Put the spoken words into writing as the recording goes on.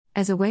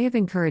As a way of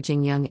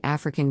encouraging young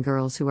African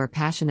girls who are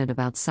passionate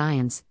about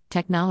science,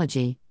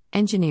 technology,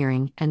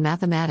 engineering, and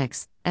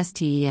mathematics,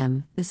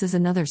 STEM, this is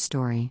another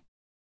story.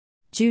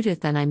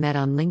 Judith and I met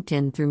on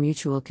LinkedIn through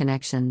mutual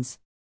connections.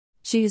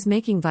 She is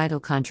making vital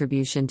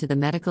contribution to the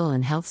medical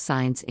and health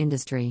science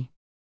industry.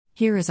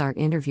 Here is our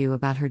interview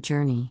about her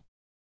journey.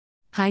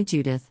 Hi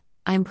Judith,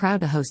 I am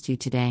proud to host you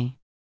today.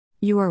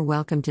 You are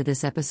welcome to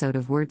this episode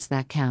of Words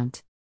That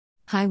Count.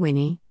 Hi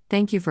Winnie,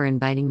 thank you for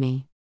inviting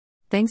me.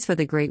 Thanks for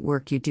the great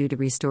work you do to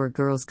restore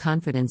girls'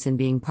 confidence in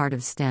being part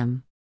of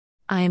STEM.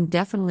 I am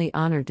definitely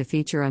honored to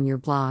feature on your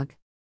blog.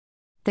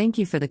 Thank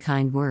you for the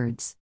kind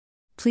words.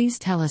 Please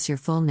tell us your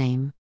full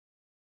name.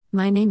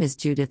 My name is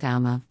Judith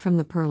Auma, from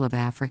the Pearl of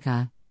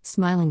Africa,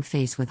 smiling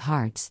face with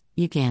hearts,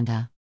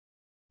 Uganda.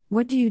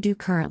 What do you do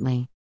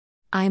currently?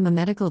 I am a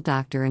medical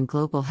doctor and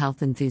global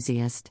health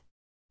enthusiast.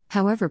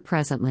 However,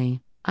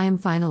 presently, I am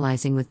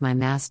finalizing with my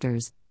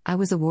master's. I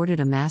was awarded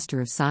a Master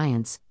of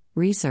Science,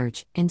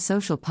 Research, in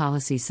Social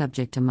Policy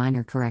subject to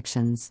minor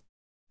corrections.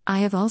 I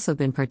have also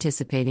been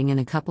participating in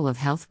a couple of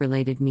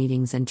health-related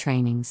meetings and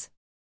trainings.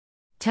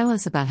 Tell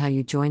us about how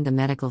you joined the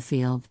medical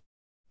field.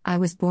 I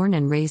was born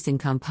and raised in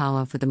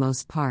Kampala for the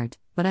most part,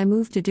 but I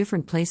moved to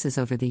different places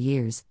over the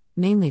years,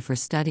 mainly for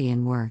study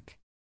and work.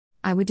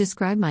 I would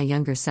describe my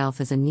younger self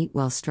as a neat,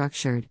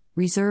 well-structured,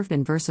 reserved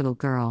and versatile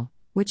girl,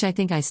 which I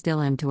think I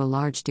still am to a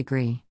large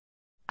degree.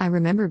 I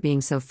remember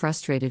being so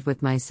frustrated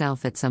with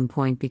myself at some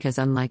point because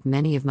unlike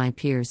many of my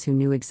peers who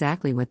knew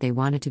exactly what they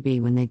wanted to be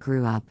when they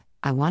grew up,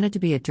 I wanted to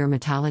be a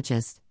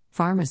dermatologist,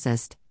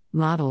 pharmacist,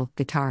 model,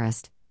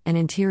 guitarist, and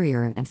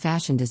interior and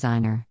fashion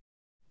designer.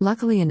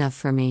 Luckily enough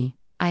for me,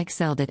 I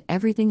excelled at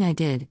everything I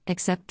did,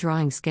 except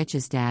drawing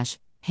sketches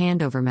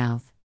hand over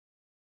mouth.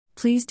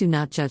 Please do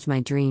not judge my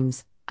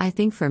dreams. I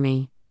think for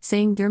me,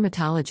 saying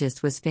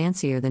dermatologist was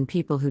fancier than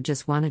people who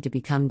just wanted to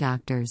become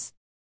doctors.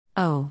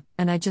 Oh,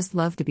 and I just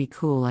love to be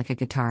cool like a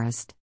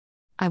guitarist.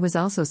 I was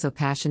also so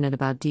passionate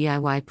about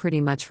DIY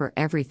pretty much for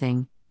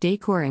everything,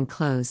 decor and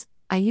clothes.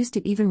 I used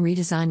to even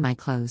redesign my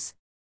clothes.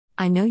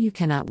 I know you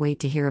cannot wait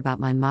to hear about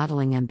my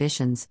modeling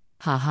ambitions,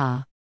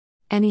 haha.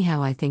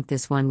 Anyhow, I think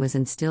this one was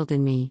instilled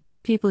in me.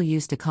 People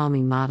used to call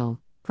me model,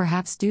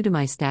 perhaps due to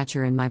my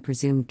stature and my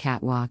presumed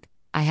catwalk.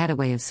 I had a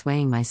way of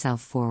swaying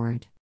myself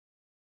forward.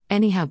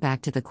 Anyhow,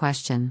 back to the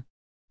question.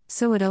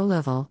 So at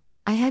O-level,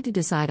 I had to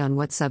decide on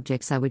what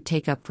subjects I would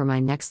take up for my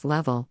next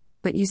level,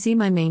 but you see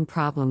my main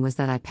problem was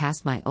that I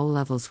passed my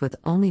O-levels with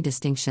only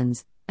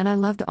distinctions, and I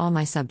loved all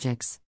my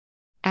subjects.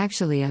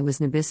 Actually, I was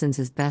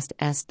Nabissen's best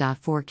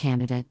S.4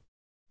 candidate.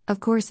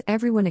 Of course,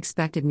 everyone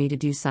expected me to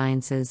do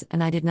sciences,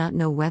 and I did not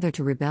know whether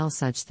to rebel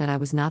such that I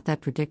was not that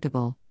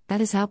predictable.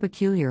 That is how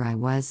peculiar I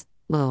was,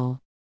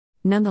 lol.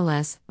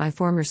 Nonetheless, my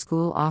former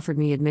school offered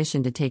me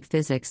admission to take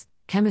physics,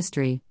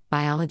 chemistry,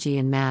 biology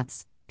and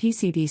maths,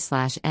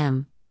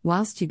 PCB/M,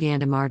 whilst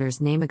Uganda Martyrs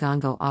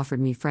Namagongo offered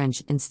me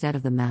French instead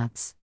of the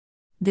maths.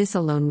 This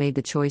alone made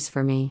the choice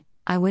for me.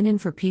 I went in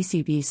for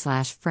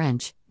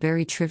PCB/French,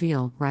 very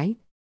trivial, right?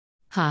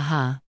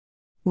 Haha.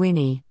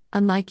 Winnie,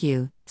 unlike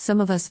you,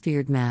 some of us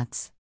feared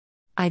maths.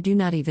 I do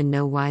not even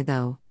know why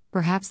though.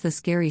 Perhaps the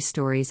scary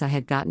stories I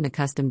had gotten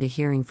accustomed to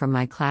hearing from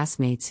my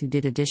classmates who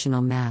did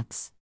additional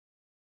maths.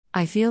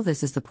 I feel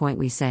this is the point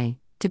we say,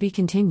 to be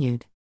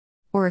continued.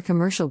 Or a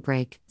commercial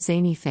break,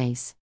 zany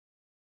face.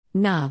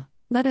 Nah,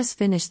 let us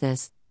finish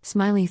this,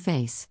 smiley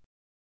face.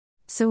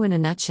 So in a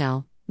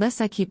nutshell,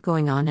 lest I keep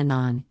going on and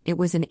on, it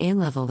was in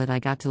A-level that I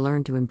got to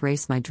learn to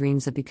embrace my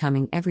dreams of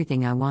becoming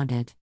everything I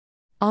wanted.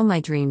 All my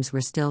dreams were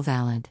still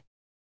valid.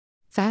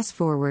 Fast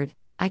forward,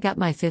 I got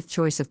my fifth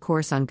choice of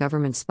course on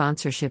government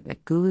sponsorship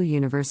at Gulu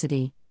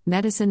University,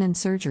 Medicine and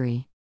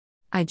Surgery.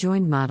 I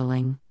joined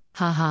modeling,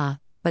 haha,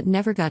 but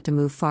never got to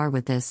move far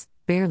with this,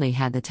 barely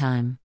had the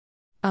time.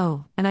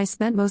 Oh, and I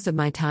spent most of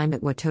my time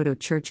at Watoto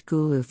Church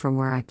Gulu, from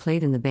where I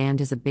played in the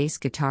band as a bass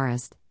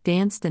guitarist,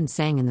 danced and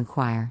sang in the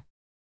choir.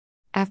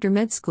 After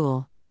med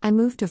school, I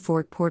moved to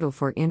Fort Portal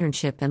for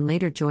internship and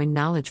later joined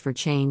Knowledge for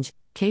Change,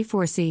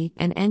 K4C,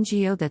 an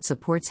NGO that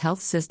supports health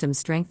system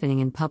strengthening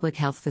in public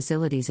health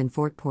facilities in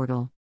Fort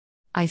Portal.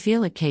 I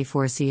feel at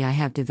K4C I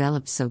have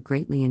developed so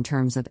greatly in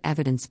terms of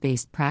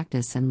evidence-based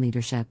practice and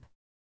leadership.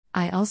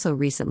 I also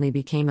recently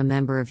became a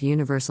member of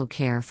Universal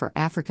Care for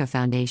Africa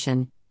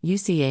Foundation,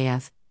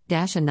 UCAF, a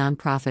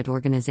nonprofit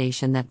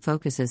organization that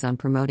focuses on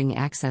promoting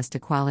access to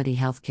quality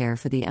healthcare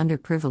for the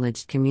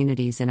underprivileged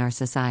communities in our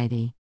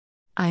society.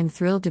 I am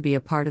thrilled to be a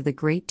part of the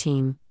great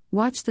team.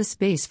 Watch the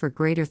space for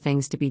greater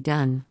things to be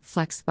done,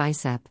 flex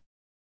bicep.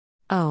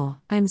 Oh,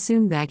 I'm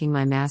soon bagging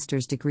my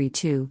master's degree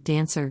too,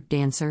 dancer.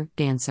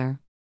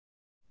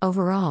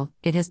 Overall,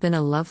 it has been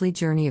a lovely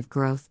journey of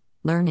growth,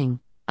 learning,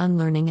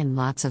 unlearning and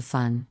lots of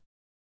fun.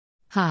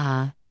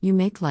 Haha, you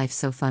make life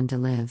so fun to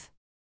live.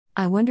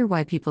 I wonder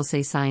why people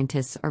say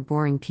scientists are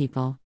boring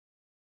people.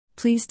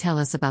 Please tell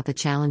us about the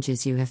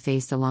challenges you have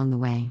faced along the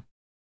way.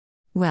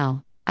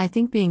 Well, I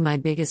think being my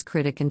biggest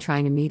critic and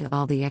trying to meet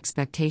all the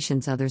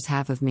expectations others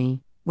have of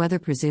me, whether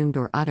presumed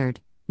or uttered,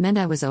 meant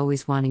I was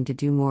always wanting to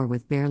do more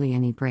with barely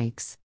any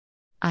breaks.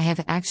 I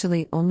have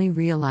actually only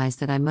realized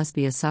that I must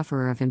be a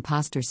sufferer of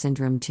imposter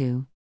syndrome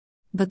too.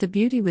 But the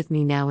beauty with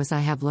me now is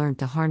I have learned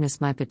to harness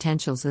my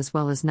potentials as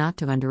well as not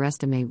to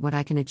underestimate what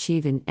I can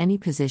achieve in any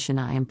position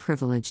I am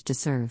privileged to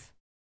serve.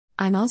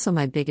 I'm also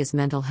my biggest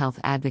mental health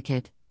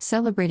advocate,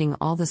 celebrating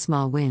all the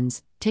small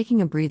wins, taking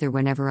a breather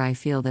whenever I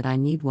feel that I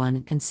need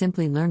one, and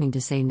simply learning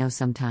to say no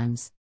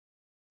sometimes.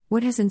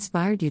 What has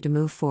inspired you to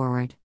move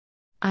forward?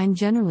 I'm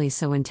generally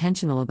so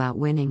intentional about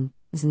winning,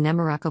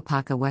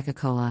 Znemarakopaka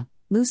Wekakola,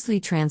 loosely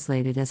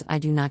translated as I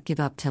do not give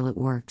up till it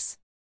works.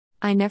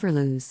 I never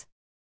lose.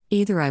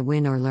 Either I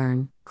win or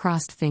learn,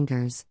 crossed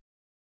fingers.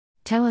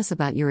 Tell us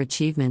about your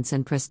achievements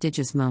and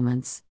prestigious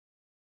moments.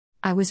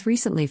 I was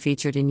recently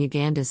featured in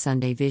Uganda's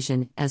Sunday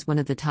Vision as one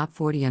of the top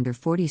 40 under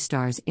 40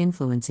 stars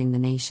influencing the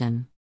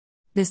nation.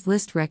 This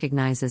list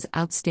recognizes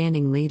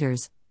outstanding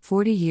leaders,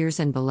 40 years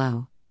and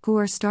below, who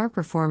are star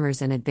performers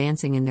and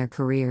advancing in their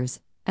careers,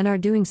 and are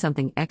doing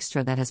something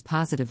extra that has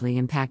positively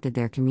impacted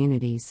their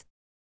communities.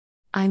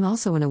 I'm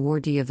also an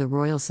awardee of the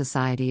Royal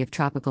Society of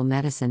Tropical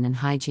Medicine and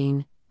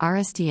Hygiene,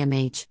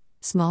 RSTMH,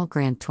 Small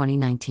Grant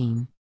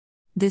 2019.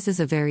 This is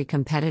a very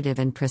competitive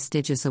and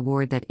prestigious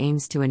award that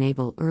aims to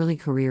enable early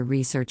career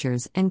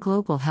researchers and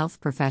global health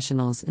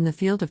professionals in the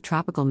field of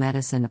tropical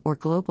medicine or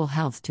global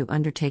health to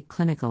undertake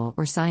clinical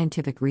or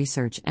scientific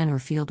research and/or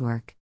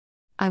fieldwork.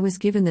 I was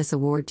given this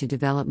award to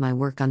develop my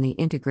work on the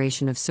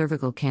integration of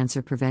cervical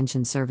cancer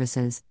prevention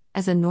services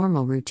as a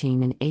normal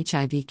routine in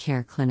HIV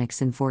care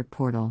clinics in Fort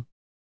Portal.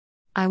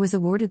 I was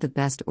awarded the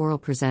Best Oral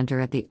Presenter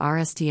at the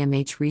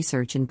RSTMH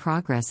Research in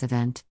Progress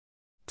event.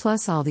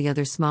 Plus all the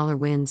other smaller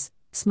wins,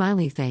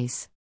 smiley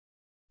face.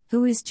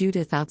 Who is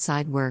Judith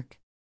outside work?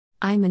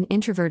 I'm an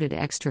introverted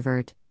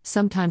extrovert,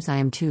 sometimes I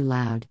am too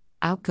loud,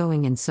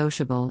 outgoing and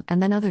sociable,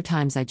 and then other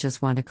times I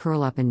just want to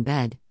curl up in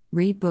bed,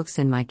 read books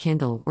in my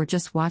Kindle or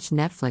just watch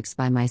Netflix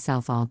by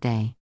myself all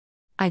day.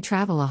 I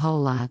travel a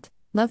whole lot,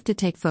 love to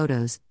take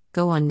photos,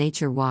 go on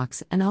nature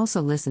walks and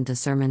also listen to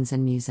sermons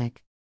and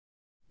music.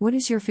 What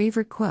is your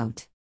favorite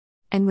quote?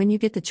 And when you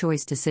get the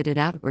choice to sit it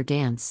out or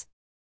dance?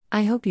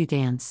 I hope you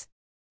dance.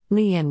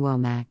 Leanne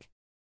Womack.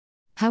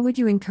 How would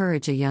you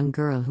encourage a young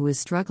girl who is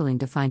struggling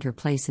to find her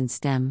place in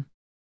STEM?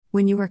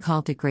 When you are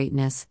called to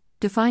greatness,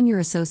 define your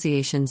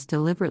associations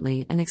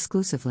deliberately and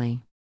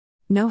exclusively.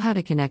 Know how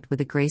to connect with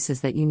the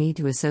graces that you need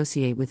to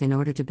associate with in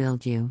order to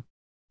build you.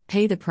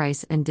 Pay the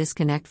price and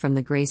disconnect from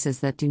the graces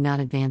that do not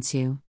advance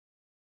you.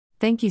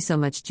 Thank you so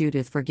much,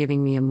 Judith, for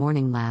giving me a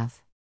morning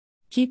laugh.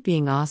 Keep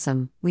being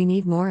awesome, we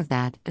need more of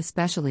that,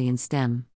 especially in STEM.